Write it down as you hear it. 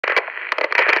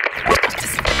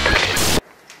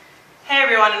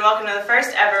everyone, and welcome to the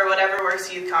first ever Whatever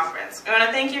Works Youth Conference. We want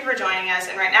to thank you for joining us,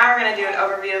 and right now we're going to do an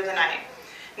overview of the night.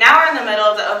 Now we're in the middle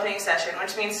of the opening session,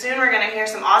 which means soon we're going to hear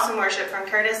some awesome worship from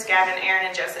Curtis, Gavin, Aaron,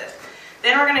 and Joseph.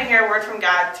 Then we're going to hear a word from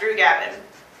God through Gavin.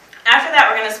 After that,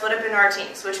 we're going to split up into our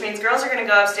teams, which means girls are going to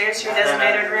go upstairs to your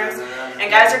designated rooms, and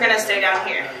guys are going to stay down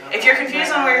here. If you're confused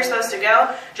on where you're supposed to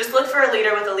go, just look for a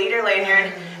leader with a leader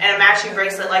lanyard and a matching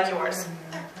bracelet like yours.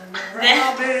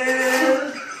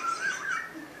 Then...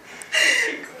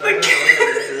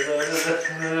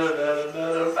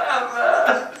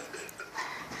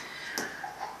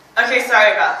 Okay,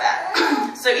 sorry about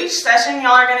that. So each session,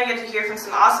 y'all are going to get to hear from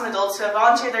some awesome adults who have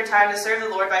volunteered their time to serve the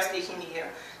Lord by speaking to you.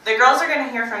 The girls are going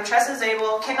to hear from Tressa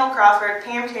Zabel, Kendall Crawford,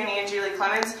 Pam Cooney, and Julie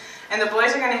Clemens, and the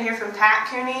boys are going to hear from Pat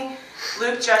Cooney,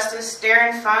 Luke Justice,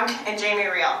 Darren Funk, and Jamie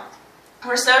Real.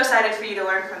 We're so excited for you to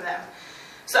learn from them.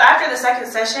 So after the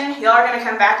second session, y'all are going to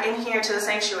come back in here to the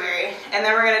sanctuary, and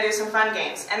then we're going to do some fun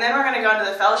games. And then we're going to go into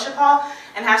the fellowship hall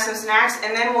and have some snacks,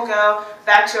 and then we'll go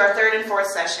back to our third and fourth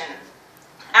session.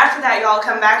 After that, y'all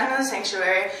come back into the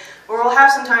sanctuary, where we'll have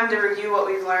some time to review what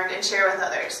we've learned and share with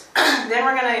others. Then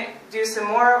we're going to do some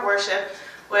more worship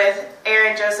with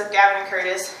Aaron, Joseph, Gavin, and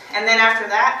Curtis. And then after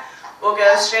that, we'll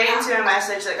go straight into a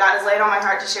message that God has laid on my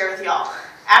heart to share with y'all.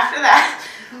 After that,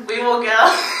 we will go...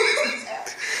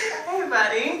 Hey,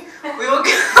 buddy. We will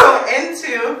go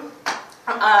into...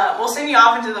 we'll send you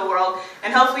off into the world,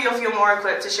 and hopefully you'll feel more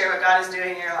equipped to share what God is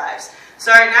doing in your lives.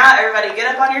 So right now, everybody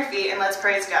get up on your feet and let's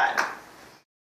praise God.